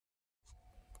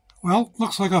Well,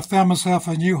 looks like I found myself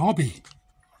a new hobby.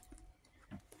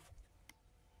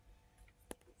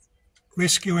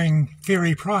 Rescuing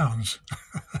fairy prions.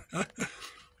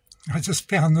 I just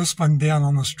found this one down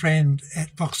on the strand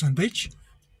at Palmerston Beach.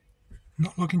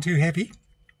 Not looking too happy.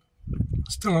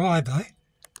 Still alive though.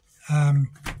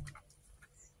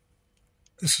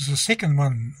 This is the second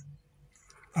one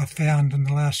I've found in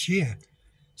the last year.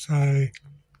 So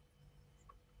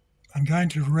I'm going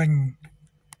to ring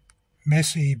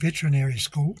Massey Veterinary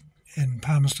School in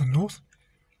Palmerston North,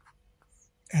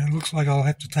 and it looks like I'll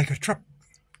have to take a trip.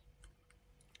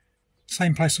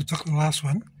 Same place I took the last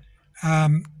one.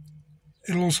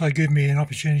 It'll also give me an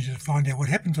opportunity to find out what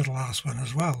happened to the last one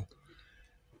as well,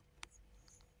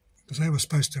 because they were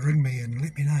supposed to ring me and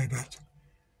let me know. But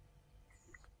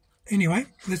anyway,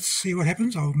 let's see what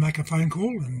happens. I'll make a phone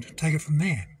call and take it from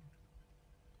there.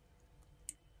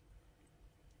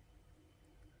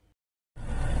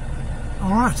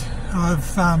 Alright,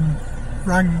 I've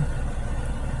rung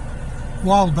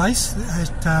WildBase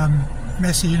at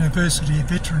Massey University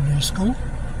Veterinary School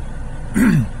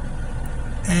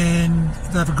and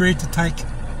they've agreed to take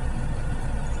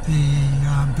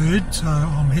the bird, so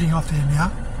I'm heading off there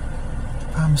now,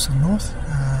 Palmerston North.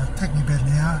 Take me about an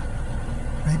hour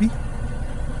maybe,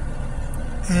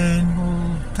 and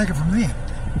we'll take it from there.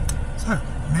 So,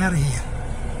 I'm out of here.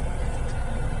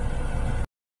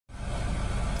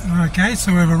 Okay,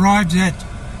 so we've arrived at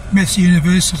Massey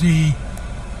University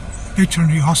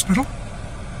Veterinary Hospital.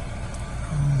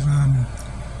 I'll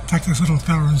take this little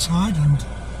fella inside and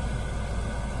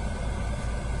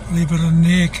leave it in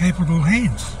their capable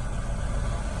hands.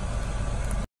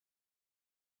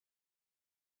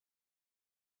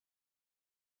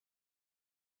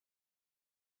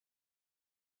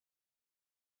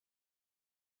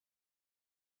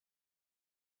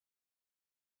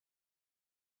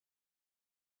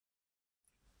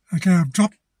 Okay, I've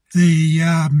dropped the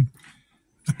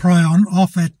prion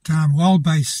off at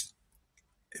WildBase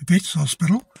Vets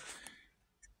Hospital,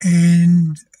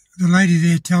 and the lady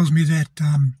there tells me that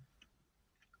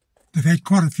they've had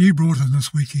quite a few brought in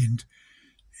this weekend,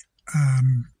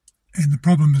 and the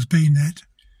problem has been that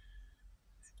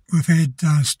we've had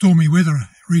stormy weather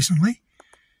recently,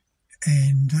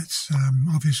 and that's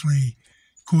obviously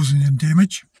causing them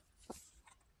damage.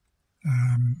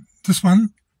 This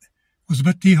one was a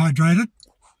bit dehydrated,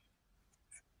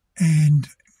 and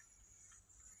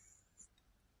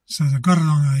so they've got it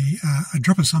on a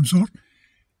drip of some sort,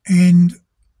 and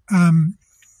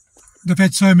they've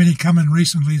had so many come in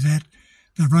recently that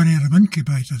they've run out of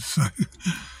incubators, so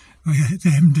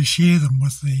they're having to share them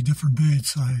with the different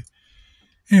birds. So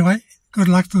anyway, good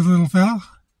luck to the little fella.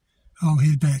 I'll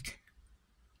head back.